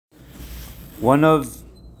One of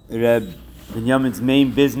R Binyomin's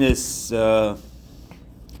main business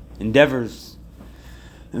endeavors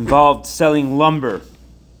involved selling lumber,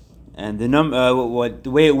 and the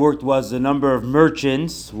way it worked was the number of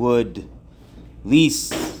merchants would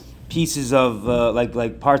lease pieces of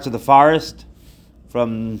like parts of the forest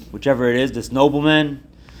from whichever it is, this nobleman,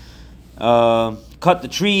 cut the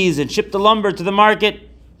trees and ship the lumber to the market.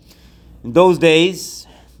 In those days,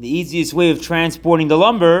 the easiest way of transporting the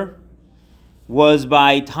lumber was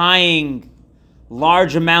by tying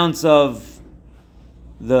large amounts of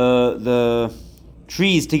the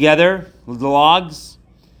trees together with the logs,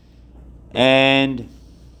 and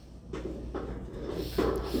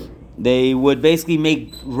they would basically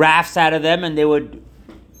make rafts out of them, and they would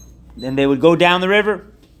go down the river.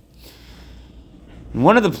 And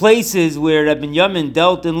one of the places where R Binyomin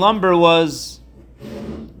dealt in lumber was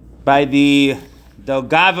by the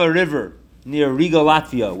Daugava River near Riga,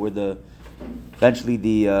 Latvia, where eventually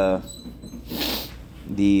the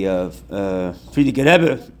Frierdiker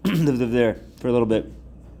Rebbe lived there for a little bit.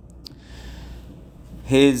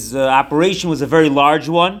 His operation was a very large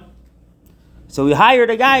one, so he hired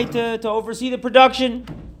a guy to oversee the production.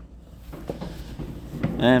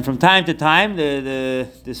 And from time to time,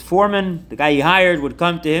 this foreman, the guy he hired, would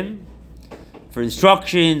come to him for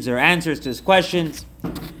instructions or answers to his questions,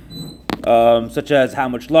 such as how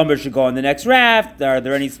much lumber should go on the next raft, are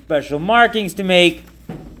there any special markings to make.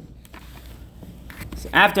 So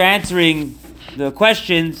after answering the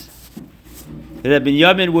questions, R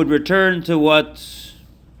Binyomin would return to what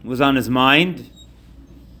was on his mind,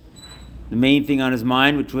 the main thing on his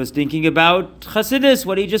mind, which was thinking about Chassidus,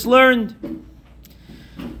 what he just learned.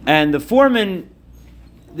 And the foreman,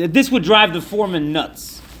 this would drive the foreman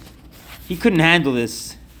nuts. He couldn't handle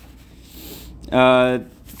this.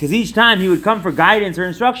 Because each time he would come for guidance or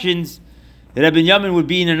instructions, R Binyomin would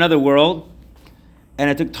be in another world. And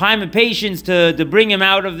it took time and patience to bring him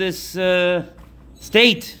out of this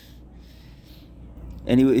state.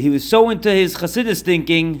 And he was so into his Chassidus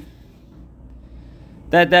thinking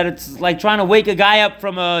that it's like trying to wake a guy up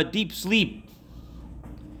from a deep sleep.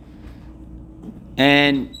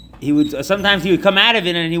 And sometimes he would come out of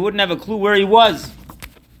it and he wouldn't have a clue where he was.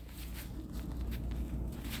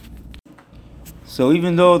 So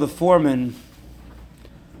even though the foreman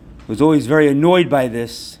was always very annoyed by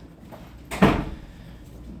this,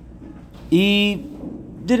 he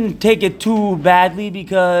didn't take it too badly,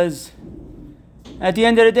 because at the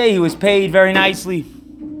end of the day he was paid very nicely.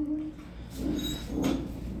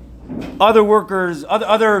 Other workers,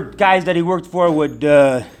 other guys that he worked for would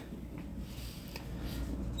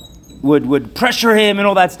pressure him and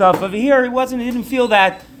all that stuff. Over here, he didn't feel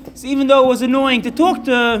that. So even though it was annoying to talk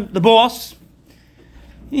to the boss,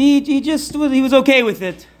 he was okay with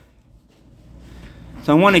it.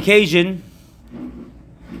 So on one occasion,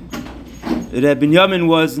 R Binyomin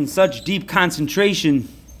was in such deep concentration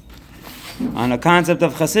on a concept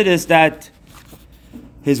of Chassidus that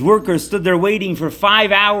his workers stood there waiting for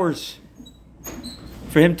 5 hours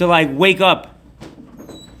for him to wake up.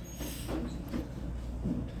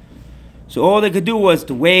 So all they could do was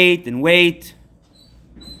to wait and wait.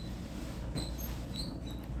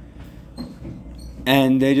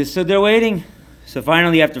 And they just stood there waiting. So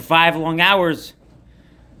finally, after 5 long hours,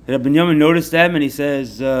 R Binyomin noticed them and he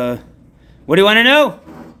says, what do you want to know?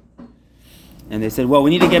 And they said, well, we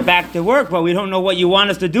need to get back to work, but we don't know what you want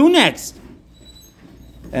us to do next.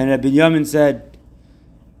 And R Binyomin said,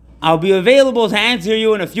 I'll be available to answer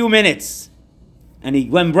you in a few minutes. And he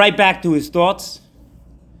went right back to his thoughts.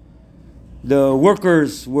 The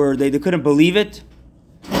workers they couldn't believe it.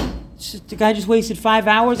 The guy just wasted 5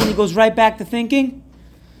 hours and he goes right back to thinking.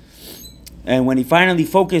 And when he finally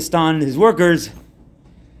focused on his workers,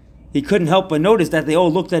 he couldn't help but notice that they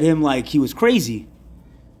all looked at him like he was crazy.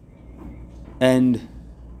 And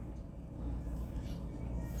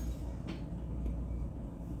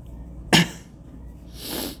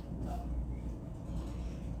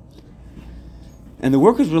the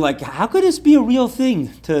workers were like, how could this be a real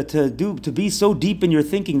thing to be so deep in your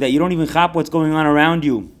thinking that you don't even chop what's going on around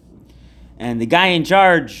you? And the guy in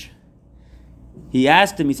charge, he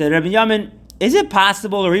asked him, he said, R Binyomin, is it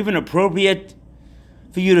possible or even appropriate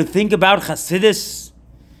for you to think about Chassidus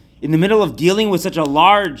in the middle of dealing with such a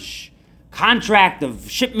large contract of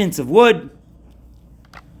shipments of wood?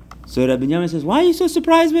 So R Binyomin says, why are you so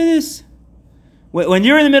surprised by this? When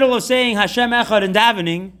you're in the middle of saying Hashem Echad and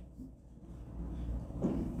davening,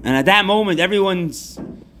 and at that moment everyone's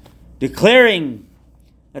declaring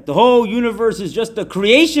that the whole universe is just a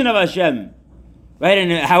creation of Hashem, right?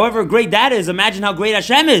 And however great that is, imagine how great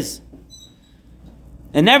Hashem is.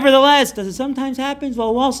 And nevertheless, does it sometimes happen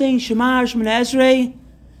while saying Shema or Shemona Esrei,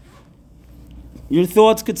 your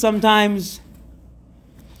thoughts could sometimes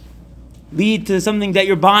lead to something that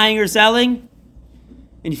you're buying or selling,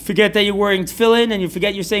 and you forget that you're wearing tefillin, and you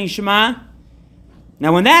forget you're saying Shema?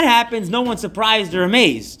 Now, when that happens, no one's surprised or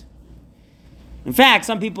amazed. In fact,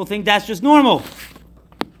 some people think that's just normal.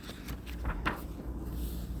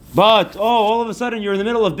 But, all of a sudden you're in the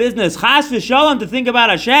middle of business. Chas v'shalom to think about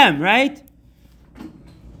Hashem, right?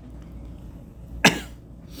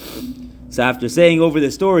 So after saying over the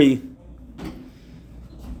story,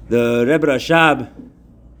 the Rebbe Rashab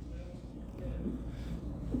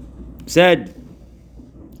said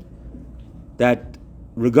that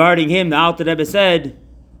regarding him, the Alter Rebbe said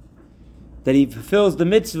that he fulfills the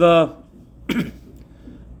mitzvah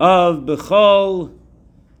of B'chol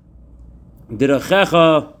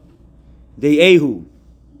Derachecha De'ehu.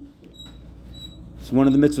 It's one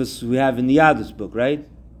of the mitzvahs we have in the Yadus book, right?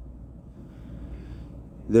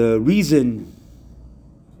 The reason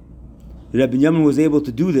that R Binyomin was able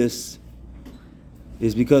to do this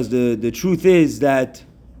is because the truth is that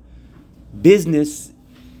business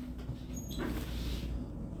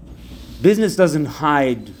doesn't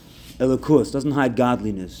hide elokus, doesn't hide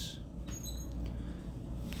godliness.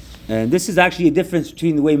 And this is actually a difference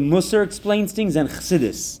between the way Musar explains things and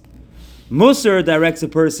Chassidus. Musar directs a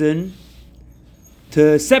person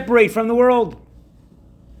to separate from the world,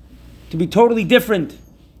 to be totally different,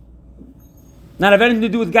 not have anything to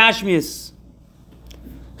do with Gashmias.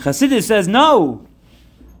 Chassidus says, no,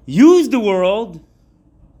 use the world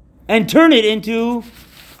and turn it into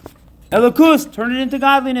elokus, turn it into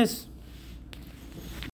godliness.